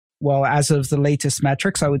Well, as of the latest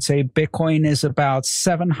metrics, I would say Bitcoin is about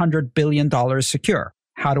 $700 billion secure.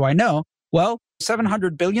 How do I know? Well,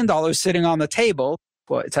 $700 billion sitting on the table,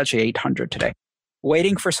 well, it's actually 800 today,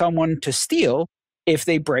 waiting for someone to steal if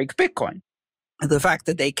they break Bitcoin. The fact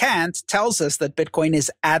that they can't tells us that Bitcoin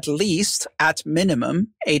is at least, at minimum,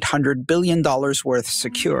 $800 billion worth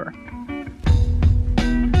secure.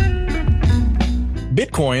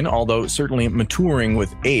 Bitcoin, although certainly maturing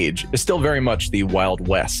with age, is still very much the Wild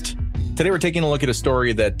West. Today we're taking a look at a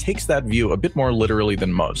story that takes that view a bit more literally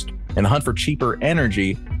than most. In the hunt for cheaper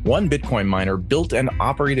energy, one Bitcoin miner built and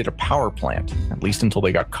operated a power plant, at least until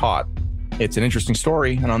they got caught. It's an interesting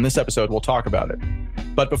story, and on this episode we'll talk about it.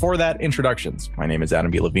 But before that, introductions. My name is Adam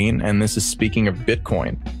B. Levine, and this is Speaking of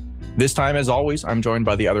Bitcoin. This time, as always, I'm joined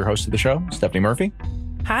by the other host of the show, Stephanie Murphy.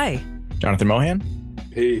 Hi. Jonathan Mohan.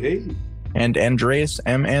 Hey. And Andreas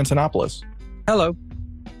M. Antonopoulos. Hello.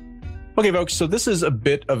 Okay, folks, so this is a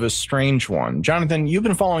bit of a strange one. Jonathan, you've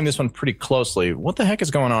been following this one pretty closely. What the heck is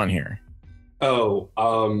going on here?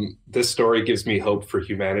 This story gives me hope for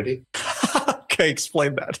humanity. Okay,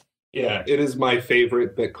 explain that. Yeah, it is my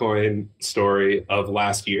favorite Bitcoin story of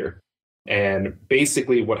last year. And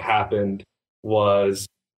basically what happened was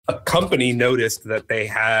a company noticed that they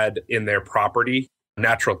had in their property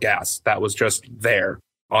natural gas that was just there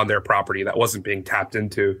on their property that wasn't being tapped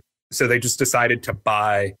into. So they just decided to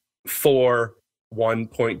buy 4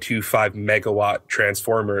 1.25 megawatt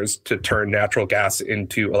transformers to turn natural gas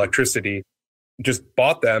into electricity. Just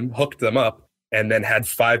bought them, hooked them up, and then had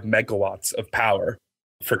 5 megawatts of power.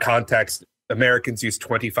 For context, Americans use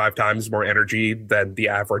 25 times more energy than the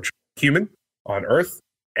average human on Earth.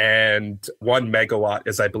 And 1 megawatt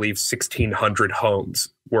is, I believe, 1,600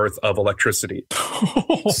 homes worth of electricity.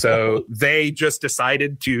 So they just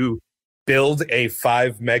decided to build a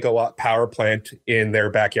 5 megawatt power plant in their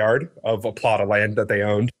backyard of a plot of land that they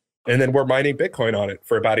owned. And then we're mining Bitcoin on it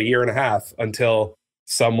for about a year and a half until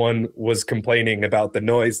someone was complaining about the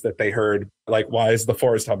noise that they heard. Like, why is the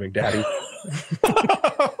forest humming, Daddy?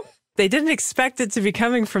 They didn't expect it to be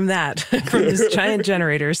coming from that, from these giant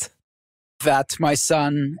generators. That, my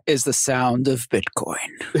son, is the sound of Bitcoin.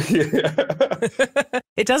 Yeah.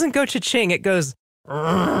 It doesn't go cha-ching, it goes...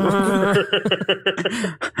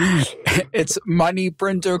 It's money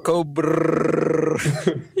printer go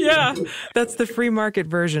brrrr. Yeah, that's the free market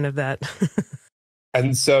version of that.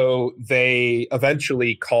 And so they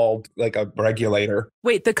eventually called like a regulator.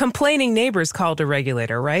 Wait, the complaining neighbors called a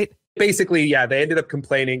regulator, right? Basically, yeah, they ended up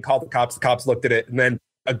complaining, called the cops looked at it, and then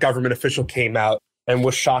a government official came out and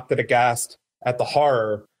was shocked and aghast at the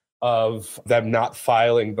horror of them not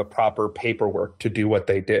filing the proper paperwork to do what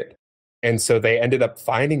they did. And so they ended up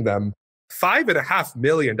fining them $5.5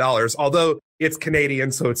 million, although it's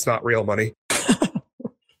Canadian, so it's not real money.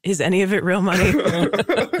 Is any of it real money?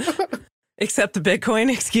 Except the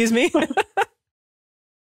Bitcoin, excuse me.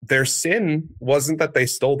 Their sin wasn't that they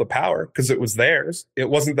stole the power because it was theirs.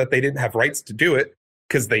 It wasn't that they didn't have rights to do it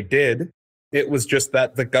because they did. It was just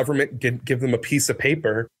that the government didn't give them a piece of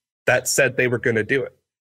paper that said they were going to do it.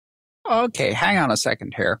 Okay, hang on a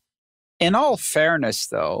second here. In all fairness,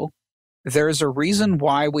 though, there's a reason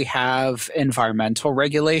why we have environmental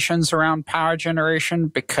regulations around power generation,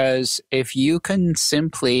 because if you can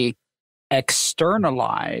simply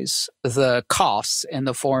externalize the costs in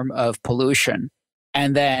the form of pollution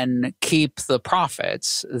and then keep the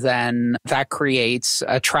profits, then that creates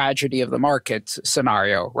a tragedy of the market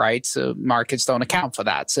scenario, right? So markets don't account for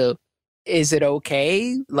that. So is it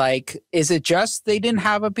okay? Like, is it just they didn't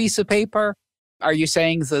have a piece of paper? Are you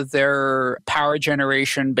saying that their power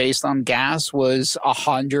generation based on gas was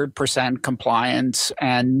 100% compliant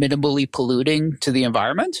and minimally polluting to the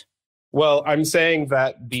environment? Well, I'm saying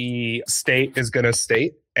that the state is going to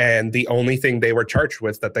state, and the only thing they were charged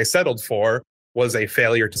with that they settled for was a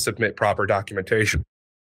failure to submit proper documentation.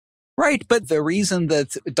 Right, but the reason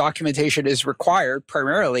that documentation is required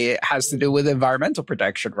primarily has to do with environmental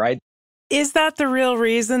protection, right? Is that the real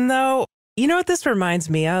reason, though? You know what this reminds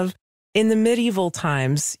me of? In the medieval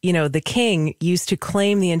times, the king used to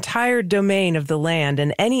claim the entire domain of the land,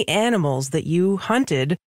 and any animals that you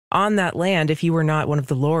hunted on that land, if you were not one of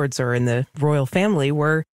the lords or in the royal family,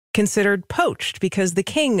 were considered poached because the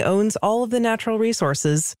king owns all of the natural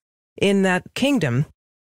resources in that kingdom.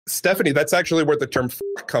 Stephanie, that's actually where the term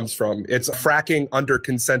comes from. It's fracking under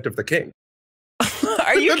consent of the king.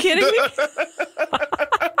 Are you kidding me?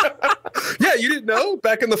 Yeah, you didn't know?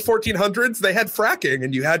 Back in the 1400s, they had fracking,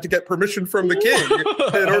 and you had to get permission from the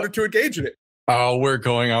king in order to engage in it. Oh, we're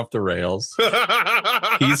going off the rails.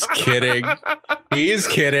 He's kidding. He's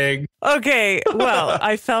kidding. Okay, well,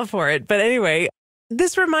 I fell for it. But anyway,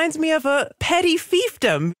 this reminds me of a petty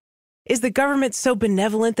fiefdom. Is the government so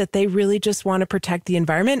benevolent that they really just want to protect the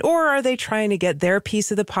environment? Or are they trying to get their piece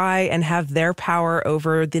of the pie and have their power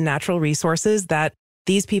over the natural resources that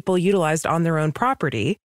these people utilized on their own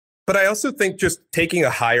property? But I also think just taking a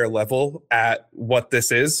higher level at what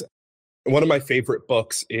this is, one of my favorite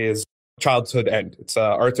books is Childhood End. It's an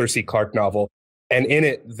Arthur C. Clarke novel. And in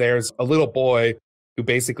it, there's a little boy who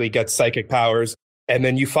basically gets psychic powers. And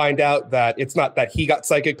then you find out that it's not that he got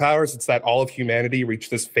psychic powers, it's that all of humanity reached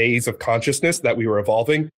this phase of consciousness that we were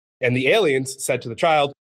evolving. And the aliens said to the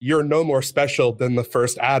child, you're no more special than the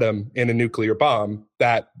first atom in a nuclear bomb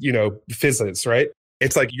that, fizzes, right?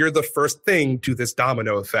 It's like you're the first thing to this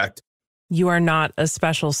domino effect. You are not a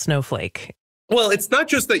special snowflake. Well, it's not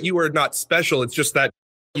just that you are not special. It's just that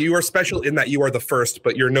you are special in that you are the first,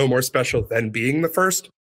 but you're no more special than being the first.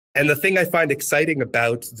 And the thing I find exciting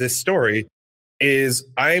about this story is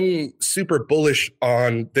I'm super bullish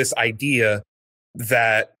on this idea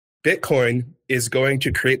that Bitcoin is going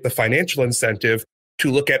to create the financial incentive to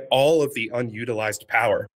look at all of the unutilized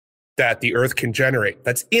power that the earth can generate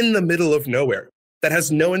that's in the middle of nowhere, that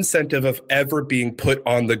has no incentive of ever being put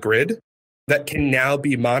on the grid, that can now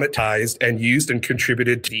be monetized and used and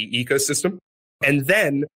contributed to the ecosystem. And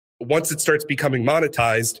then once it starts becoming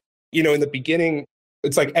monetized, in the beginning,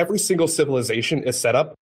 it's like every single civilization is set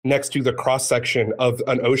up next to the cross-section of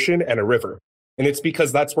an ocean and a river. And it's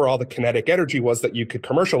because that's where all the kinetic energy was that you could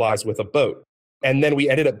commercialize with a boat. And then we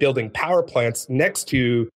ended up building power plants next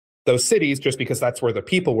to those cities just because that's where the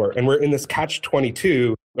people were. And we're in this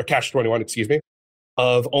catch-22, or catch-21, excuse me,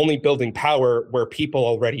 of only building power where people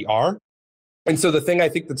already are. And so the thing I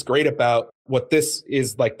think that's great about what this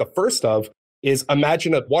is like the first of is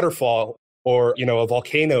imagine a waterfall or, a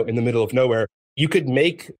volcano in the middle of nowhere. You could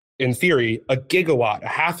make, in theory, a gigawatt, a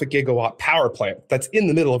half a gigawatt power plant that's in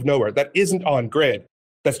the middle of nowhere, that isn't on grid,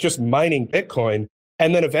 that's just mining Bitcoin.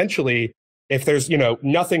 And then eventually, if there's,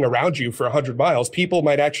 nothing around you for 100 miles, people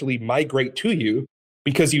might actually migrate to you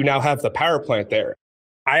because you now have the power plant there.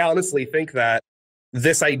 I honestly think that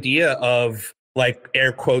this idea of, like,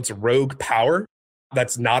 air quotes, rogue power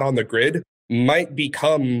that's not on the grid might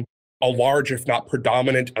become a large, if not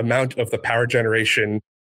predominant, amount of the power generation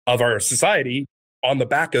of our society on the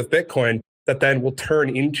back of Bitcoin that then will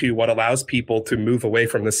turn into what allows people to move away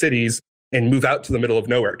from the cities and move out to the middle of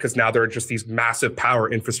nowhere, because now there are just these massive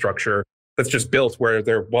power infrastructure that's just built where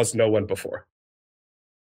there was no one before.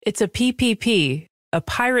 It's a PPP, a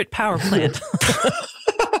pirate power plant.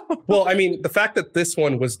 Well, I mean, the fact that this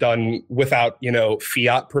one was done without,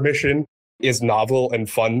 fiat permission is novel and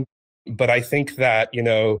fun. But I think that,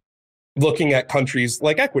 looking at countries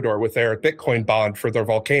like Ecuador with their Bitcoin bond for their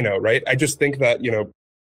volcano, right? I just think that,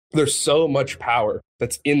 there's so much power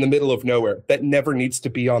that's in the middle of nowhere that never needs to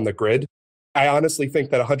be on the grid. I honestly think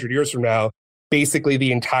that 100 years from now, basically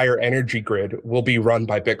the entire energy grid will be run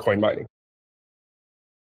by Bitcoin mining.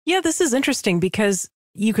 Yeah, this is interesting because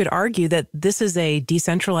you could argue that this is a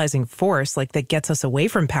decentralizing force, like, that gets us away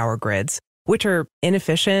from power grids, which are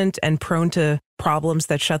inefficient and prone to problems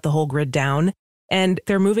that shut the whole grid down. And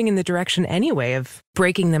they're moving in the direction anyway of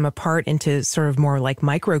breaking them apart into sort of more like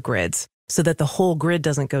microgrids so that the whole grid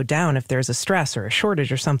doesn't go down if there's a stress or a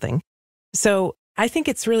shortage or something. So I think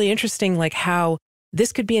it's really interesting, like, how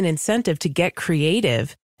this could be an incentive to get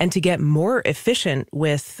creative and to get more efficient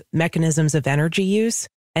with mechanisms of energy use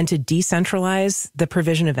and to decentralize the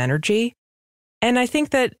provision of energy. And I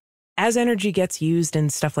think that as energy gets used in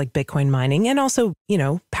stuff like Bitcoin mining and also,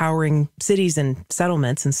 powering cities and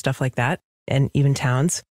settlements and stuff like that, and even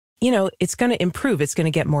towns, it's going to improve. It's going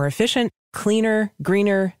to get more efficient, cleaner,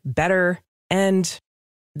 greener, better. And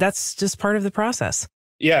that's just part of the process.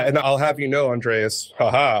 Yeah. And I'll have you know, Andreas,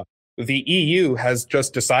 the EU has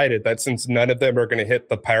just decided that since none of them are going to hit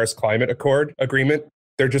the Paris Climate Accord agreement,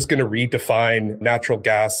 they're just going to redefine natural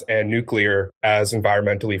gas and nuclear as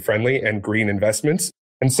environmentally friendly and green investments.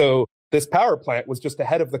 And so this power plant was just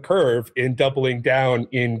ahead of the curve in doubling down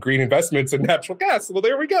in green investments in natural gas. Well,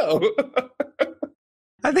 there we go.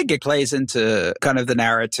 I think it plays into kind of the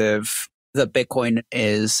narrative that Bitcoin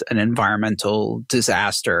is an environmental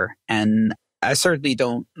disaster. And I certainly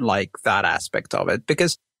don't like that aspect of it,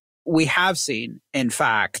 because we have seen, in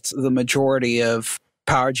fact, the majority of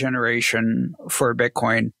power generation for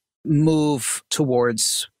Bitcoin move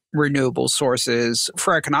towards renewable sources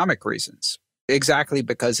for economic reasons, exactly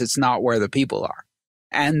because it's not where the people are.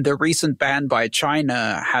 And the recent ban by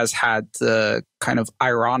China has had the kind of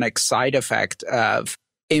ironic side effect of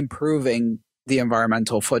improving the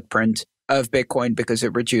environmental footprint of Bitcoin because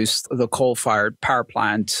it reduced the coal-fired power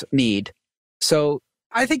plant need. So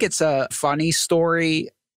I think it's a funny story.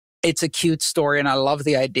 It's a cute story, and I love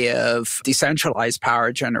the idea of decentralized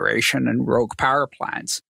power generation and rogue power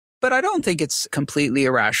plants. But I don't think it's completely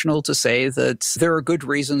irrational to say that there are good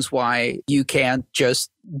reasons why you can't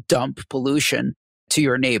just dump pollution to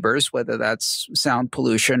your neighbors, whether that's sound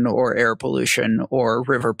pollution or air pollution or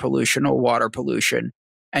river pollution or water pollution,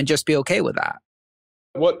 and just be okay with that.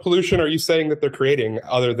 What pollution are you saying that they're creating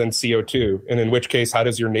other than CO2? And in which case, how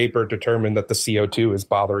does your neighbor determine that the CO2 is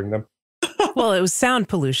bothering them? Well, it was sound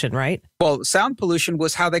pollution, right? Well, sound pollution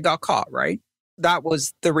was how they got caught, right? That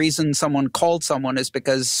was the reason someone called someone, is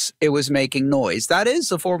because it was making noise. That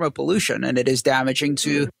is a form of pollution, and it is damaging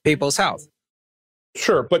to people's health.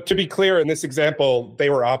 Sure. But to be clear, in this example, they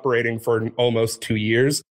were operating for almost 2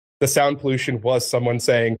 years. The sound pollution was someone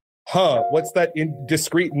saying, what's that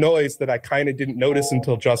discrete noise that I kind of didn't notice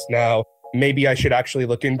until just now? Maybe I should actually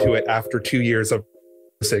look into it after 2 years of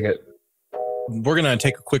noticing it. We're going to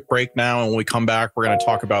take a quick break now. And when we come back, we're going to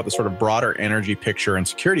talk about the sort of broader energy picture and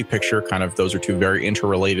security picture. Kind of those are two very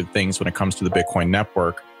interrelated things when it comes to the Bitcoin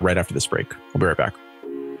network right after this break. We'll be right back.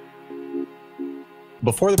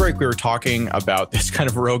 Before the break, we were talking about this kind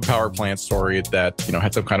of rogue power plant story that,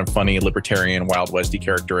 had some kind of funny libertarian Wild Westy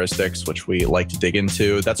characteristics, which we like to dig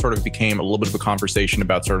into. That sort of became a little bit of a conversation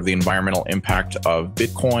about sort of the environmental impact of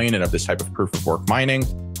Bitcoin and of this type of proof of work mining.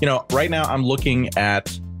 Right now I'm looking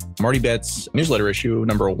at Marty Bett's newsletter issue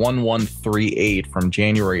number 1138 from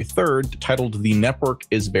January 3rd, titled "The Network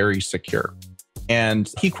is Very Secure."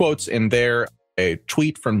 And he quotes in there a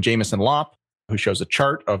tweet from Jameson Lopp, who shows a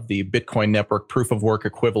chart of the Bitcoin network proof of work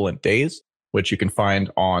equivalent days, which you can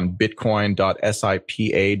find on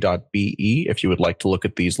bitcoin.sipa.be if you would like to look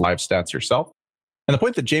at these live stats yourself. And the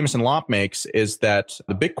point that Jameson Lopp makes is that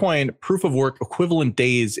the Bitcoin proof of work equivalent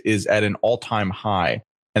days is at an all-time high,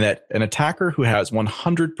 and that an attacker who has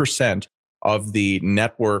 100% of the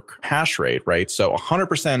network hash rate, right? So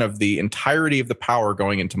 100% of the entirety of the power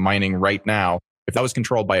going into mining right now, if that was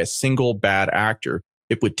controlled by a single bad actor,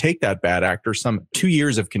 it would take that bad actor some 2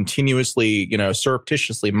 years of continuously,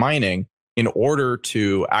 surreptitiously mining in order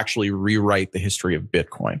to actually rewrite the history of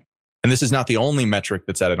Bitcoin. And this is not the only metric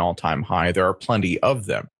that's at an all-time high. There are plenty of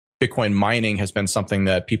them. Bitcoin mining has been something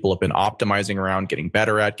that people have been optimizing around, getting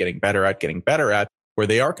better at, where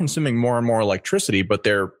they are consuming more and more electricity, but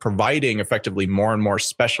they're providing effectively more and more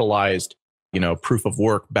specialized, proof of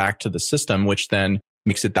work back to the system, which then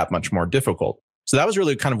makes it that much more difficult. So that was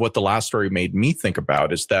really kind of what the last story made me think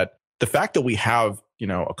about, is that the fact that we have,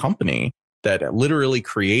 a company that literally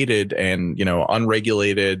created an,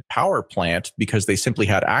 unregulated power plant because they simply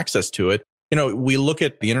had access to it. We look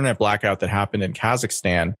at the internet blackout that happened in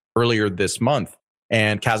Kazakhstan earlier this month,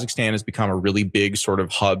 and Kazakhstan has become a really big sort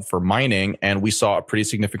of hub for mining. And we saw a pretty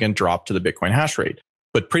significant drop to the Bitcoin hash rate.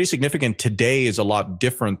 But pretty significant today is a lot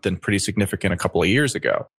different than pretty significant a couple of years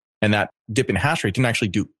ago. And that dip in hash rate didn't actually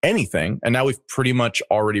do anything. And now we've pretty much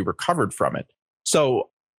already recovered from it. So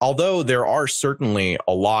although there are certainly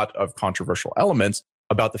a lot of controversial elements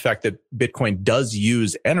about the fact that Bitcoin does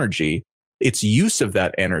use energy, its use of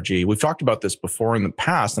that energy, we've talked about this before in the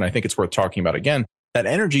past, and I think it's worth talking about again, that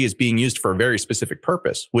energy is being used for a very specific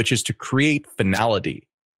purpose, which is to create finality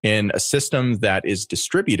in a system that is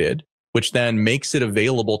distributed, which then makes it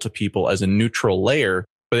available to people as a neutral layer.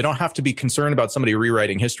 But they don't have to be concerned about somebody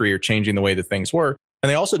rewriting history or changing the way that things were. And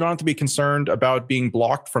they also don't have to be concerned about being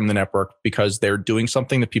blocked from the network because they're doing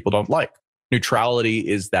something that people don't like. Neutrality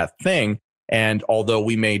is that thing. And although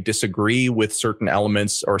we may disagree with certain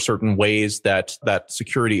elements or certain ways that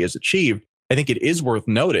security is achieved, I think it is worth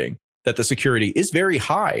noting that the security is very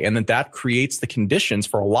high, and that creates the conditions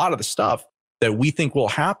for a lot of the stuff that we think will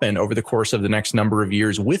happen over the course of the next number of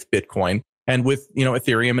years with Bitcoin and with,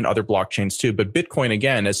 Ethereum and other blockchains too. But Bitcoin,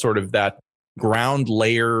 again, is sort of that ground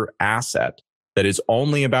layer asset that is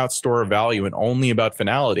only about store of value and only about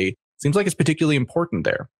finality. Seems like it's particularly important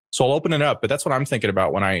there. So I'll open it up, but that's what I'm thinking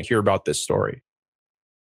about when I hear about this story.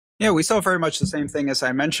 Yeah, we saw very much the same thing as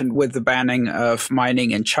I mentioned with the banning of mining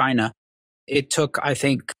in China. It took, I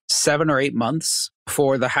think, 7 or 8 months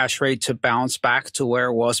for the hash rate to bounce back to where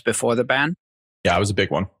it was before the ban. Yeah, it was a big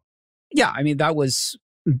one. Yeah, I mean, that was,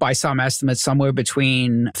 by some estimates, somewhere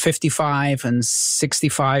between 55 and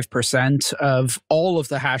 65% of all of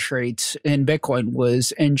the hash rate in Bitcoin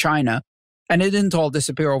was in China. And it didn't all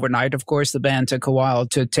disappear overnight. Of course, the ban took a while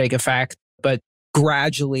to take effect, but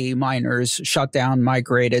gradually miners shut down,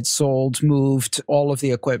 migrated, sold, moved all of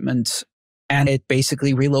the equipment, and it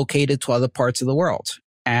basically relocated to other parts of the world.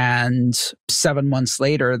 And 7 months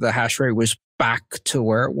later, the hash rate was back to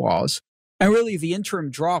where it was. And really, the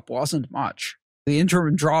interim drop wasn't much. The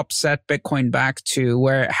interim drop set Bitcoin back to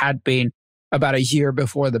where it had been about a year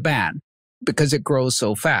before the ban. because it grows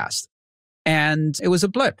so fast. And it was a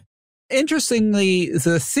blip. Interestingly,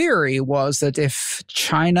 the theory was that if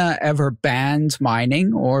China ever banned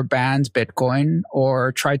mining or banned Bitcoin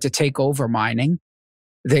or tried to take over mining,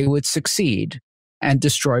 they would succeed and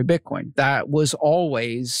destroy Bitcoin. That was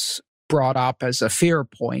always brought up as a fear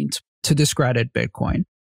point to discredit Bitcoin.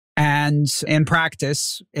 And in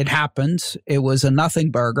practice, it happened. It was a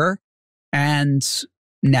nothing burger. And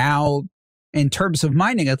now, in terms of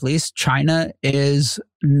mining at least, China is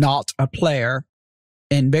not a player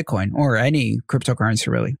in Bitcoin or any cryptocurrency,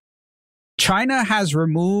 really. China has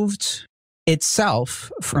removed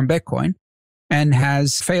itself from Bitcoin and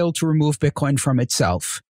has failed to remove Bitcoin from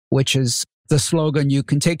itself, which is the slogan, you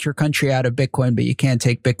can take your country out of Bitcoin, but you can't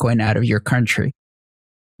take Bitcoin out of your country.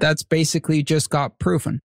 That's basically just got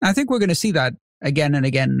proven. I think we're going to see that again and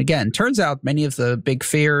again and again. Turns out many of the big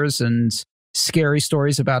fears and scary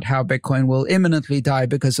stories about how Bitcoin will imminently die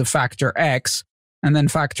because of factor X, and then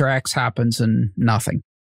factor X happens and nothing.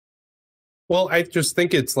 Well, I just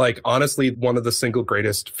think it's like, honestly, one of the single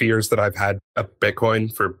greatest fears that I've had of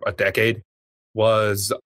Bitcoin for a decade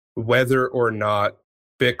was whether or not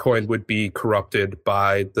Bitcoin would be corrupted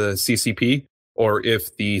by the CCP or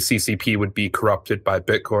if the CCP would be corrupted by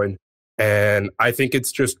Bitcoin. And I think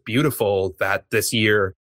it's just beautiful that this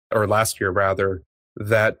year, or last year rather,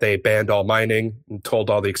 that they banned all mining and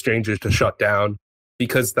told all the exchanges to shut down,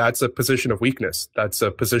 because that's a position of weakness. That's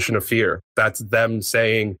a position of fear. That's them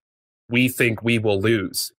saying, we think we will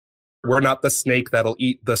lose. We're not the snake that'll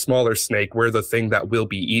eat the smaller snake. We're the thing that will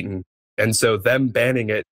be eaten. And so them banning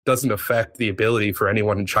it doesn't affect the ability for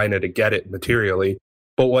anyone in China to get it materially.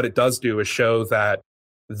 But what it does do is show that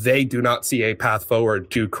they do not see a path forward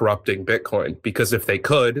to corrupting Bitcoin, because if they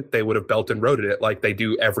could, they would have Belt and Roaded it like they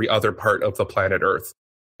do every other part of the planet Earth.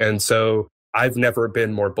 And so I've never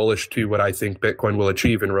been more bullish to what I think Bitcoin will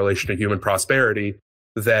achieve in relation to human prosperity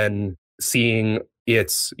than seeing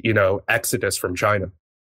its, exodus from China.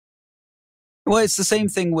 Well, it's the same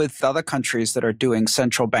thing with other countries that are doing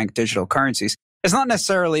central bank digital currencies. It's not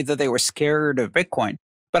necessarily that they were scared of Bitcoin,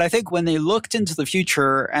 but I think when they looked into the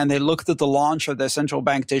future and they looked at the launch of their central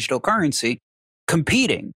bank digital currency,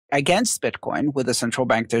 competing against Bitcoin with a central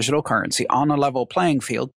bank digital currency on a level playing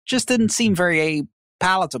field just didn't seem very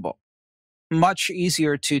palatable. Much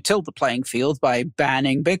easier to tilt the playing field by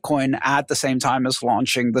banning Bitcoin at the same time as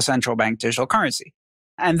launching the central bank digital currency.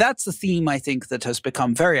 And that's the theme, I think, that has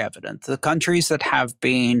become very evident. The countries that have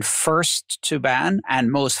been first to ban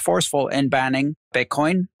and most forceful in banning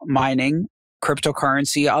Bitcoin, mining,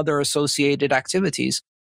 cryptocurrency, other associated activities,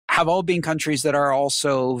 have all been countries that are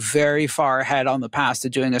also very far ahead on the path to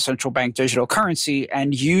doing a central bank digital currency,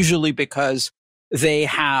 and usually because they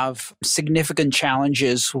have significant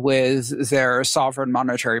challenges with their sovereign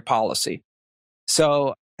monetary policy.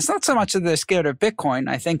 So it's not so much that they're scared of Bitcoin.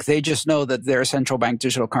 I think they just know that their central bank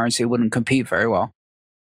digital currency wouldn't compete very well.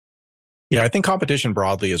 Yeah, I think competition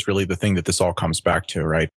broadly is really the thing that this all comes back to,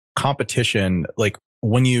 right? Competition, like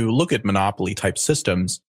when you look at monopoly type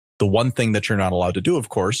systems, the one thing that you're not allowed to do, of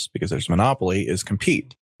course, because there's monopoly, is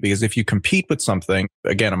compete. Because if you compete with something,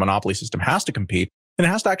 again, a monopoly system has to compete, and it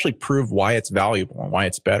has to actually prove why it's valuable and why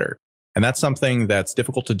it's better. And that's something that's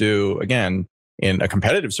difficult to do, again, in a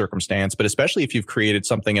competitive circumstance, but especially if you've created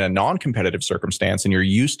something in a non-competitive circumstance and you're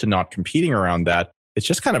used to not competing around that, it's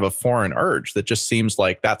just kind of a foreign urge that just seems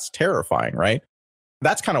like that's terrifying, right?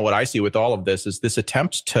 That's kind of what I see with all of this, is this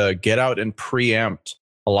attempt to get out and preempt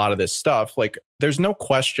a lot of this stuff. Like, there's no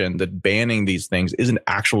question that banning these things isn't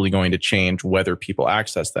actually going to change whether people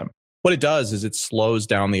access them. What it does is it slows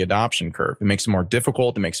down the adoption curve. It makes it more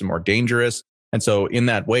difficult. It makes it more dangerous. And so in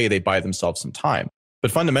that way, they buy themselves some time. But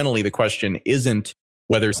fundamentally, the question isn't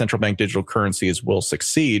whether central bank digital currencies will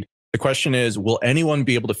succeed. The question is, will anyone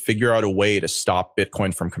be able to figure out a way to stop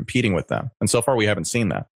Bitcoin from competing with them? And so far, we haven't seen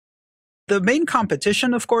that. The main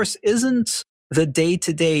competition, of course, isn't the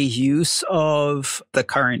day-to-day use of the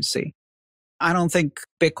currency. I don't think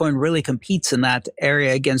Bitcoin really competes in that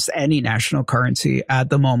area against any national currency at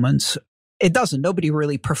the moment. It doesn't. Nobody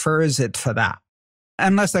really prefers it for that,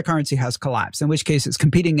 unless that currency has collapsed, in which case it's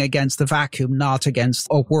competing against the vacuum, not against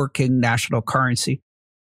a working national currency.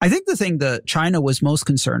 I think the thing that China was most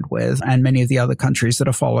concerned with, and many of the other countries that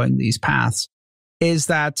are following these paths, is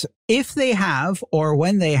that if they have, or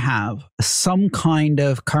when they have, some kind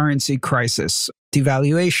of currency crisis,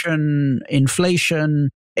 devaluation,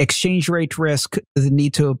 inflation, exchange rate risk, the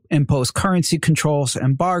need to impose currency controls,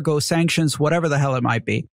 embargo, sanctions, whatever the hell it might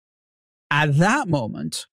be, at that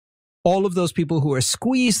moment, all of those people who are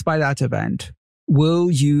squeezed by that event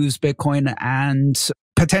will use Bitcoin and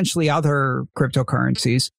potentially other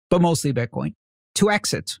cryptocurrencies, but mostly Bitcoin, to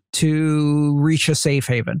exit, to reach a safe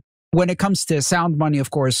haven. When it comes to sound money,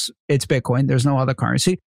 of course, it's Bitcoin. There's no other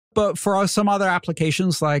currency. But for some other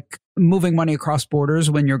applications like moving money across borders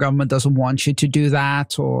when your government doesn't want you to do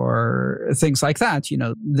that or things like that,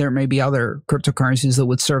 there may be other cryptocurrencies that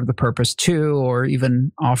would serve the purpose too, or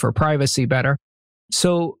even offer privacy better.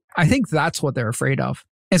 So I think that's what they're afraid of.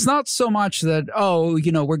 It's not so much that,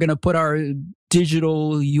 we're going to put our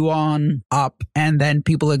digital yuan up and then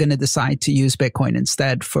people are going to decide to use Bitcoin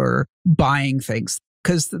instead for buying things,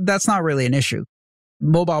 because that's not really an issue.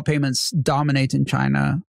 Mobile payments dominate in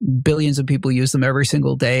China. Billions of people use them every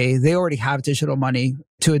single day. They already have digital money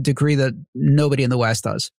to a degree that nobody in the West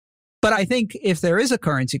does. But I think if there is a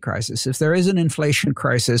currency crisis, if there is an inflation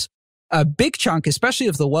crisis, a big chunk, especially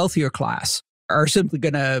of the wealthier class, are simply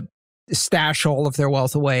going to stash all of their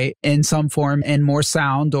wealth away in some form in more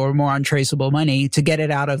sound or more untraceable money to get it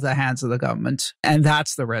out of the hands of the government. And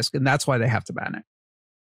that's the risk. And that's why they have to ban it.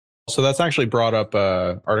 So that's actually brought up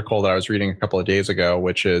an article that I was reading a couple of days ago,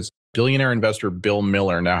 which is billionaire investor Bill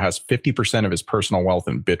Miller now has 50% of his personal wealth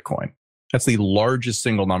in Bitcoin. That's the largest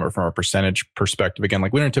single number from a percentage perspective. Again,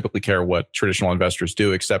 we don't typically care what traditional investors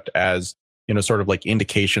do, except as, sort of like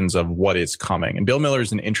indications of what is coming. And Bill Miller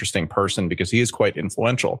is an interesting person because he is quite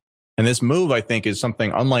influential. And this move, I think, is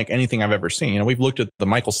something unlike anything I've ever seen. We've looked at the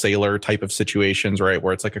Michael Saylor type of situations, right,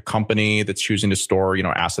 where it's like a company that's choosing to store,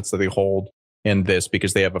 assets that they hold in this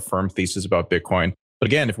because they have a firm thesis about Bitcoin. But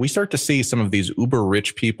again, if we start to see some of these uber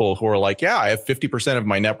rich people who are like, yeah, I have 50% of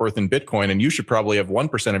my net worth in Bitcoin, and you should probably have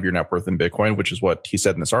 1% of your net worth in Bitcoin, which is what he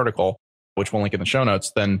said in this article, which we'll link in the show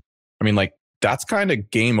notes, then, that's kind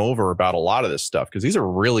of game over about a lot of this stuff, because these are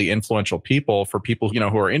really influential people for people,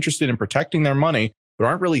 who are interested in protecting their money, but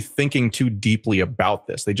aren't really thinking too deeply about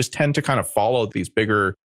this. They just tend to kind of follow these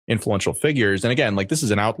bigger influential figures. And again, this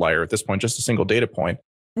is an outlier at this point, just a single data point.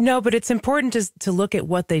 No, but it's important to look at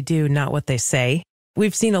what they do, not what they say.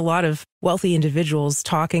 We've seen a lot of wealthy individuals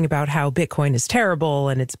talking about how Bitcoin is terrible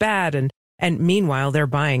and it's bad. And meanwhile, they're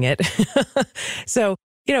buying it. So,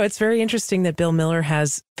 it's very interesting that Bill Miller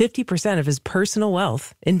has 50% of his personal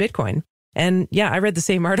wealth in Bitcoin. And yeah, I read the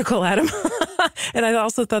same article, Adam. And I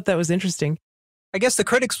also thought that was interesting. I guess the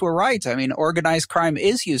critics were right. Organized crime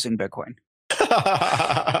is using Bitcoin.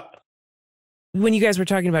 When you guys were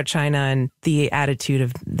talking about China and the attitude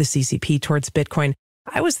of the CCP towards Bitcoin,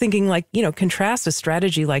 I was thinking contrast a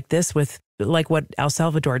strategy like this with what El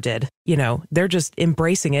Salvador did. They're just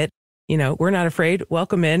embracing it. We're not afraid.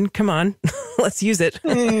 Welcome in. Come on. Let's use it.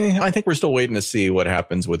 I think we're still waiting to see what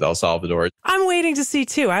happens with El Salvador. I'm waiting to see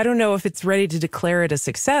too. I don't know if it's ready to declare it a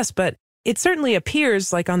success, but it certainly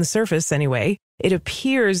appears, on the surface anyway, it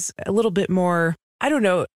appears a little bit more, I don't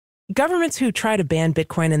know, governments who try to ban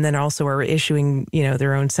Bitcoin and then also are issuing,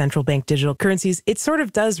 their own central bank digital currencies, it sort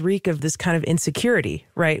of does reek of this kind of insecurity,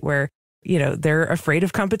 right? Where, they're afraid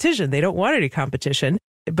of competition. They don't want any competition.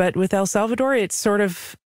 But with El Salvador, it's sort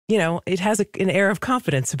of, it has an air of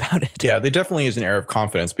confidence about it. Yeah, there definitely is an air of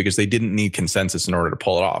confidence because they didn't need consensus in order to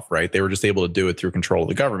pull it off, right? They were just able to do it through control of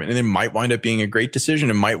the government. And it might wind up being a great decision.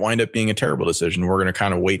 It might wind up being a terrible decision. We're going to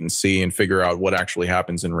kind of wait and see and figure out what actually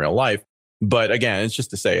happens in real life. But again, it's just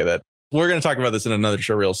to say that we're going to talk about this in another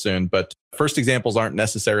show real soon. But first examples aren't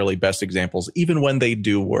necessarily best examples, even when they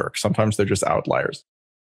do work. Sometimes they're just outliers.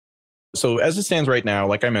 So as it stands right now,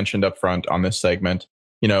 like I mentioned up front on this segment,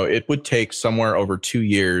 it would take somewhere over 2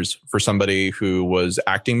 years for somebody who was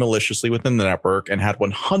acting maliciously within the network and had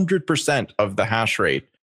 100% of the hash rate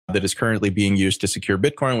that is currently being used to secure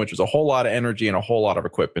Bitcoin, which is a whole lot of energy and a whole lot of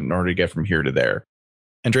equipment in order to get from here to there.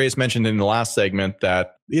 Andreas mentioned in the last segment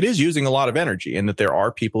that it is using a lot of energy and that there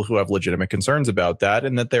are people who have legitimate concerns about that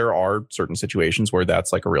and that there are certain situations where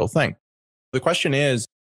that's a real thing. The question is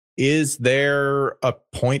there a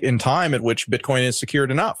point in time at which Bitcoin is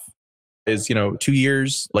secured enough? Is, 2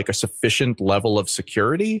 years a sufficient level of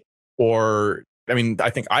security? Or,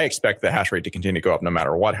 I expect the hash rate to continue to go up no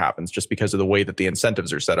matter what happens, just because of the way that the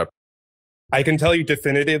incentives are set up. I can tell you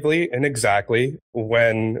definitively and exactly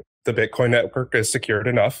when the Bitcoin network is secured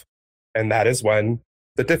enough. And that is when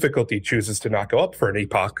the difficulty chooses to not go up for an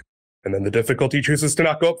epoch. And then the difficulty chooses to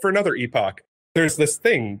not go up for another epoch. There's this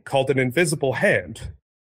thing called an invisible hand.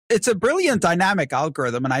 It's a brilliant dynamic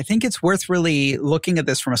algorithm, and I think it's worth really looking at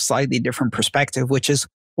this from a slightly different perspective, which is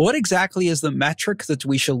what exactly is the metric that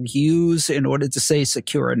we shall use in order to say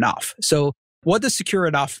secure enough? So what does secure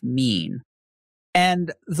enough mean?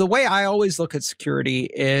 And the way I always look at security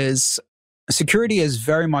is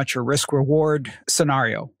very much a risk-reward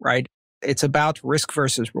scenario, right? It's about risk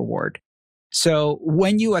versus reward. So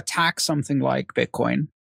when you attack something like Bitcoin,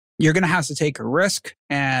 You're going to have to take a risk,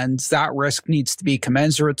 and that risk needs to be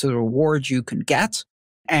commensurate to the reward you can get.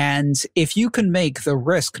 And if you can make the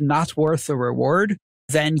risk not worth the reward,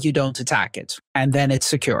 then you don't attack it. And then it's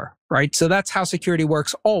secure, right? So that's how security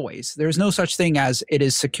works always. There's no such thing as it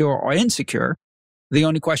is secure or insecure. The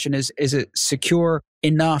only question is it secure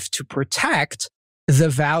enough to protect the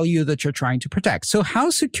value that you're trying to protect? So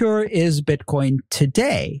how secure is Bitcoin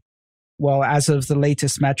today? Well, as of the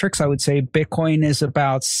latest metrics, I would say Bitcoin is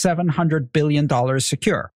about $700 billion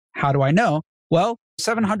secure. How do I know? Well,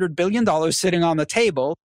 $700 billion sitting on the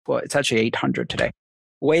table, well, it's actually 800 today,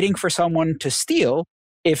 waiting for someone to steal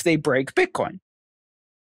if they break Bitcoin.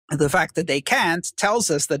 The fact that they can't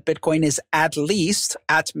tells us that Bitcoin is at least,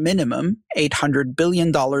 at minimum, $800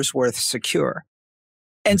 billion worth secure.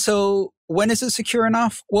 And so when is it secure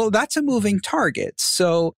enough? Well, that's a moving target.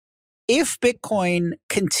 So if Bitcoin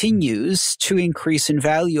continues to increase in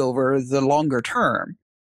value over the longer term,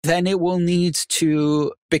 then it will need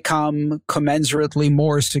to become commensurately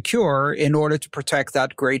more secure in order to protect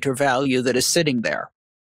that greater value that is sitting there.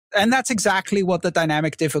 And that's exactly what the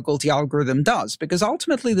dynamic difficulty algorithm does, because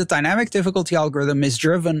ultimately the dynamic difficulty algorithm is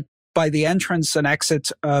driven by the entrance and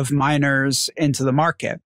exit of miners into the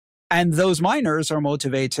market. And those miners are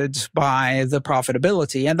motivated by the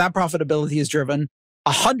profitability, and that profitability is driven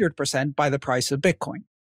 100% by the price of Bitcoin.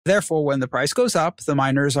 Therefore, when the price goes up, the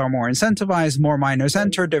miners are more incentivized, more miners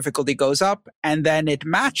enter, difficulty goes up, and then it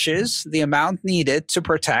matches the amount needed to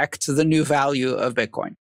protect the new value of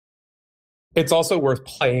Bitcoin. It's also worth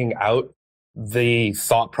playing out the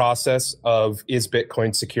thought process of, is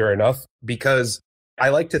Bitcoin secure enough? Because I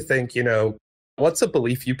like to think, what's a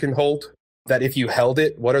belief you can hold? That if you held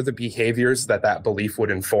it, what are the behaviors that belief would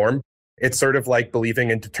inform? It's sort of like believing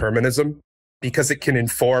in determinism. Because it can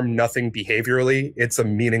inform nothing behaviorally, it's a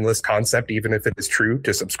meaningless concept, even if it is true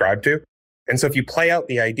to subscribe to. And so if you play out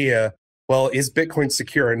the idea, well, is Bitcoin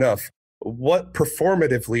secure enough? What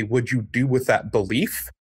performatively would you do with that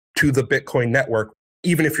belief to the Bitcoin network,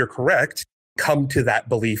 even if you're correct, come to that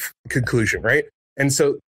belief conclusion, right? And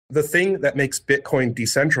so the thing that makes Bitcoin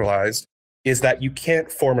decentralized is that you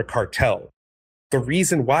can't form a cartel. The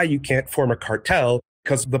reason why you can't form a cartel,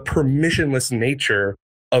 because of the permissionless nature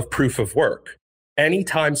of proof of work.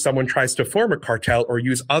 Anytime someone tries to form a cartel or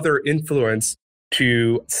use other influence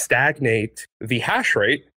to stagnate the hash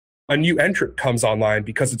rate, a new entrant comes online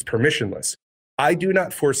because it's permissionless. I do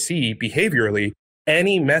not foresee behaviorally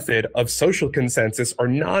any method of social consensus or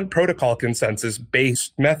non-protocol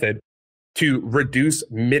consensus-based method to reduce,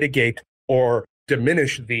 mitigate, or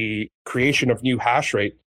diminish the creation of new hash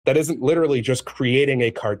rate that isn't literally just creating a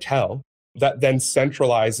cartel that then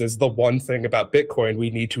centralizes the one thing about Bitcoin we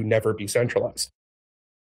need to never be centralized.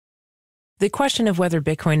 The question of whether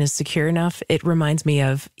Bitcoin is secure enough, it reminds me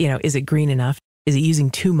of, is it green enough? Is it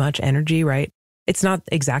using too much energy, right? It's not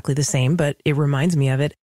exactly the same, but it reminds me of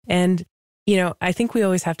it. And, I think we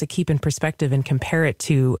always have to keep in perspective and compare it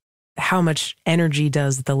to how much energy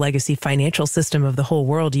does the legacy financial system of the whole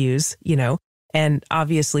world use, and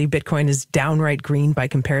obviously Bitcoin is downright green by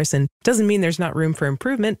comparison. Doesn't mean there's not room for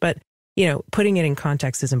improvement, but putting it in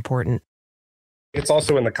context is important. It's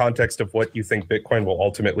also in the context of what you think Bitcoin will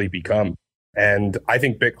ultimately become. And I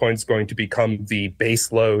think Bitcoin's going to become the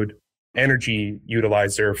baseload energy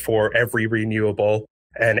utilizer for every renewable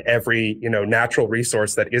and every, natural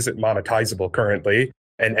resource that isn't monetizable currently,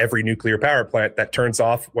 and every nuclear power plant that turns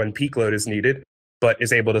off when peak load is needed, but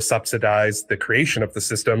is able to subsidize the creation of the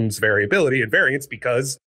system's variability and variance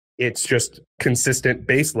because it's just consistent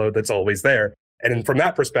baseload that's always there. And from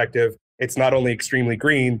that perspective, it's not only extremely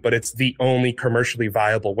green, but it's the only commercially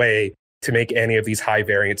viable way to make any of these high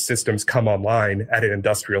variance systems come online at an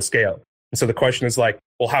industrial scale. And so the question is like,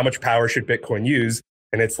 well, how much power should Bitcoin use?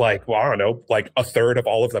 And it's like, well, I don't know, like a third of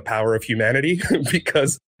all of the power of humanity.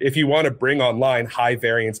 Because if you want to bring online high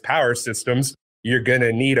variance power systems, you're going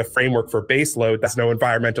to need a framework for baseload that's no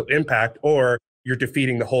environmental impact, or you're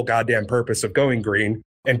defeating the whole goddamn purpose of going green.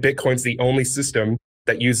 And Bitcoin's the only system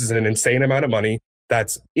that uses an insane amount of money,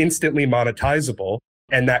 that's instantly monetizable,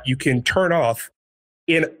 and that you can turn off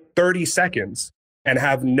in 30 seconds and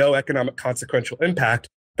have no economic consequential impact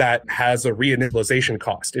that has a reinitialization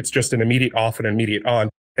cost. It's just an immediate off and immediate on.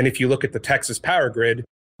 And if you look at the Texas power grid,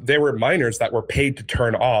 there were miners that were paid to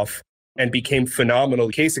turn off and became phenomenal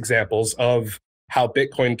case examples of how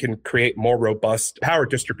Bitcoin can create more robust power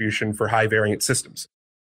distribution for high variance systems.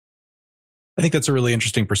 I think that's a really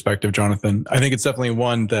interesting perspective, Jonathan. I think it's definitely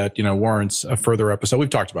one that, warrants a further episode. We've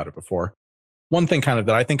talked about it before. One thing kind of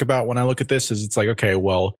that I think about when I look at this is it's like, okay,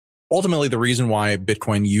 well, ultimately, the reason why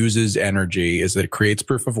Bitcoin uses energy is that it creates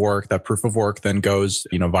proof of work. That proof of work then goes,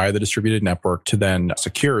 via the distributed network to then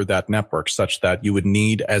secure that network such that you would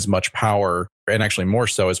need as much power, and actually more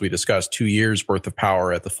so, as we discussed, 2 years worth of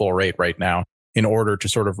power at the full rate right now in order to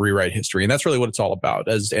sort of rewrite history. And that's really what it's all about.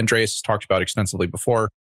 As Andreas has talked about extensively before,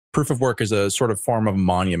 proof of work is a sort of form of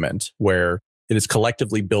monument where it is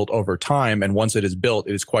collectively built over time. And once it is built,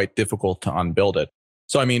 it is quite difficult to unbuild it.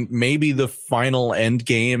 So, I mean, maybe the final end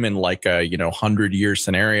game in like a, 100-year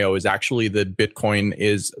scenario is actually that Bitcoin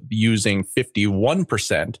is using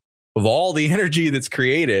 51% of all the energy that's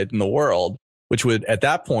created in the world, which would at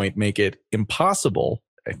that point make it impossible,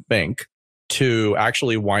 I think, to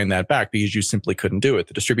actually wind that back because you simply couldn't do it.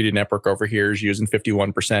 The distributed network over here is using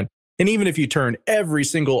 51%. And even if you turn every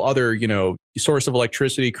single other, source of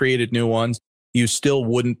electricity, created new ones, you still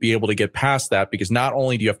wouldn't be able to get past that because not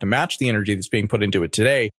only do you have to match the energy that's being put into it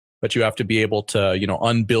today, but you have to be able to,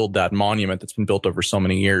 unbuild that monument that's been built over so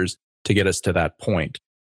many years to get us to that point.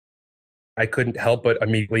 I couldn't help but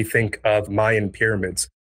immediately think of Mayan pyramids.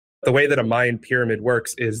 The way that a Mayan pyramid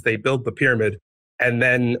works is they build the pyramid, and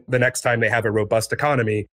then the next time they have a robust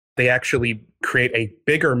economy, they actually create a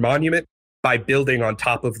bigger monument by building on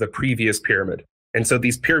top of the previous pyramid. And so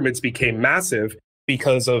these pyramids became massive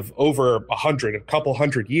because of over a couple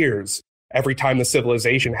hundred years. Every time the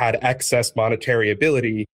civilization had excess monetary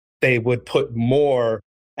ability, they would put more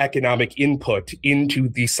economic input into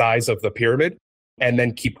the size of the pyramid and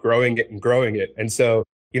then keep growing it and growing it. And so,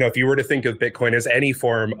 if you were to think of Bitcoin as any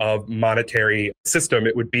form of monetary system,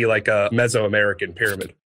 it would be like a Mesoamerican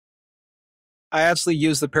pyramid. I actually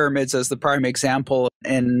use the pyramids as the prime example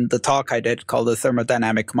in the talk I did called the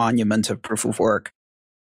Thermodynamic Monument of Proof of Work.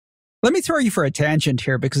 Let me throw you for a tangent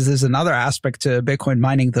here because there's another aspect to Bitcoin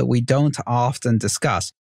mining that we don't often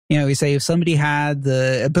discuss. We say if somebody had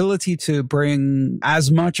the ability to bring as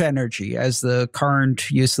much energy as the current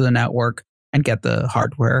use of the network and get the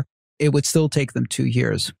hardware, it would still take them 2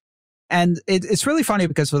 years. And it's really funny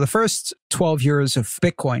because for the first 12 years of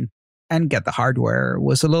Bitcoin, and get the hardware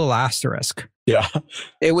was a little asterisk. Yeah.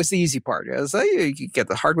 It was the easy part. It was like, you get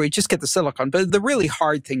the hardware, you just get the silicon. But the really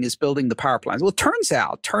hard thing is building the power plants. Well,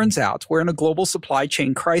 it turns out we're in a global supply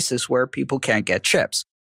chain crisis where people can't get chips.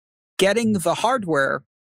 Getting the hardware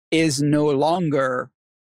is no longer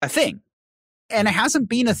a thing. And it hasn't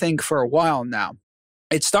been a thing for a while now.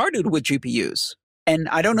 It started with GPUs. And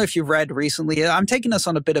I don't know if you've read recently, I'm taking us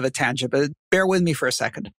on a bit of a tangent, but bear with me for a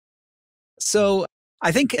second. So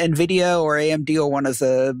I think NVIDIA or AMD or one of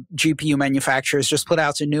the GPU manufacturers just put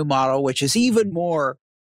out a new model, which is even more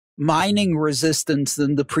mining resistant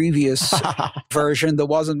than the previous version that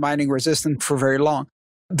wasn't mining resistant for very long.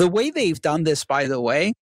 The way they've done this, by the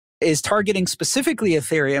way, is targeting specifically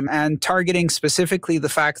Ethereum and targeting specifically the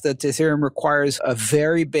fact that Ethereum requires a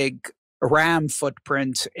very big RAM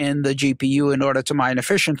footprint in the GPU in order to mine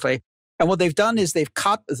efficiently. And what they've done is they've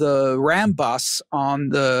cut the RAM bus on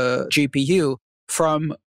the GPU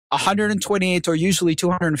from 128 or usually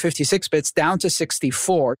 256 bits down to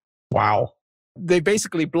 64. Wow. They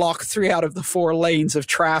basically block 3 out of the 4 lanes of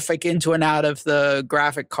traffic into and out of the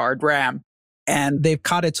graphic card RAM. And they've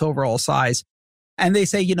cut its overall size. And they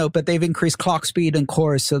say, but they've increased clock speed and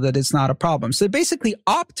cores so that it's not a problem. So they basically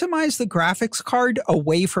optimize the graphics card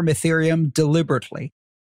away from Ethereum deliberately.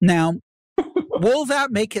 Now, will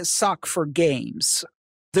that make it suck for games?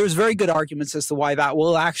 There's very good arguments as to why that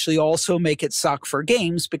will actually also make it suck for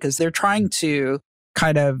games because they're trying to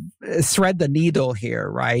kind of thread the needle here,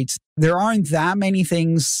 right? There aren't that many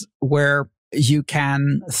things where you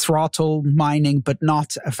can throttle mining but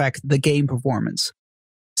not affect the game performance.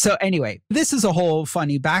 So anyway, this is a whole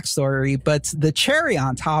funny backstory, but the cherry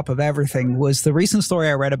on top of everything was the recent story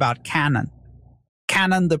I read about Canon.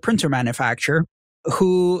 Canon, the printer manufacturer,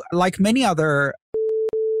 who, like many other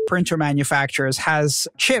printer manufacturers, has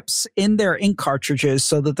chips in their ink cartridges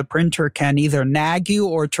so that the printer can either nag you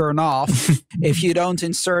or turn off if you don't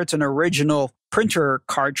insert an original printer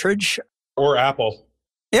cartridge. Or Apple.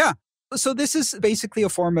 Yeah. So this is basically a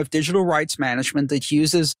form of digital rights management that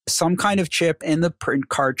uses some kind of chip in the print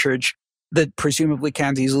cartridge that presumably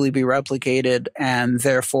can't easily be replicated and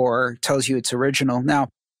therefore tells you it's original. Now,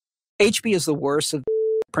 HP is the worst of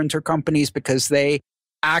printer companies because they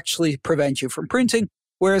actually prevent you from printing,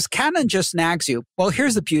 whereas Canon just nags you. Well,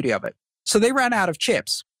 here's the beauty of it. So they ran out of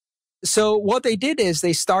chips. So what they did is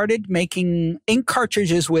they started making ink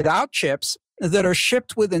cartridges without chips that are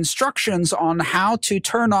shipped with instructions on how to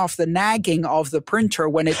turn off the nagging of the printer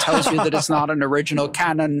when it tells you that it's not an original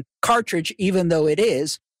Canon cartridge, even though it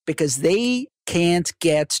is, because they can't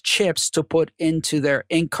get chips to put into their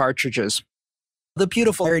ink cartridges. The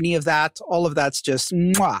beautiful irony of that, all of that's just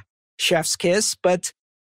mwah. chef's kiss, but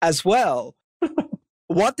as well,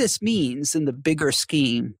 what this means in the bigger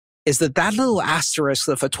scheme is that little asterisk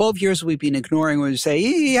that for 12 years we've been ignoring when we say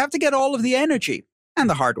you have to get all of the energy and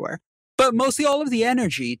the hardware, but mostly all of the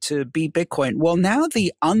energy to beat Bitcoin. Well, now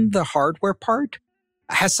the hardware part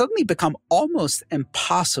has suddenly become almost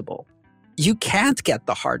impossible. You can't get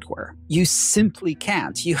the hardware. You simply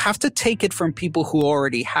can't. You have to take it from people who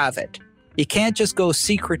already have it. You can't just go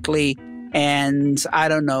secretly and, I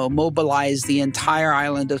don't know, mobilize the entire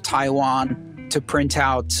island of Taiwan to print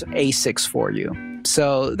out ASICs for you.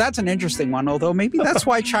 So that's an interesting one, although maybe that's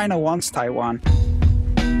why China wants Taiwan.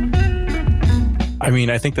 I mean,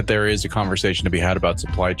 I think that there is a conversation to be had about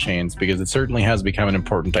supply chains because it certainly has become an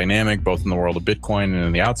important dynamic, both in the world of Bitcoin and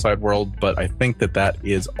in the outside world. But I think that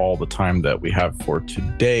is all the time that we have for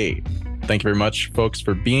today. Thank you very much, folks,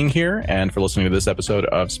 for being here and for listening to this episode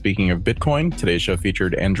of Speaking of Bitcoin. Today's show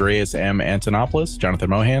featured Andreas M. Antonopoulos,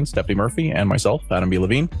 Jonathan Mohan, Stephanie Murphy, and myself, Adam B.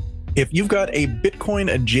 Levine. If you've got a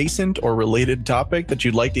Bitcoin adjacent or related topic that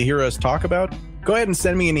you'd like to hear us talk about, go ahead and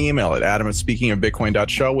send me an email at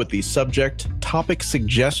adam@speakingofbitcoin.show with the subject topic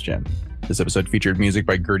suggestion. This episode featured music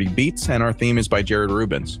by Gertie Beats, and our theme is by Jared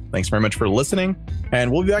Rubens. Thanks very much for listening, and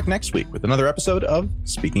we'll be back next week with another episode of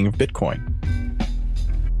Speaking of Bitcoin.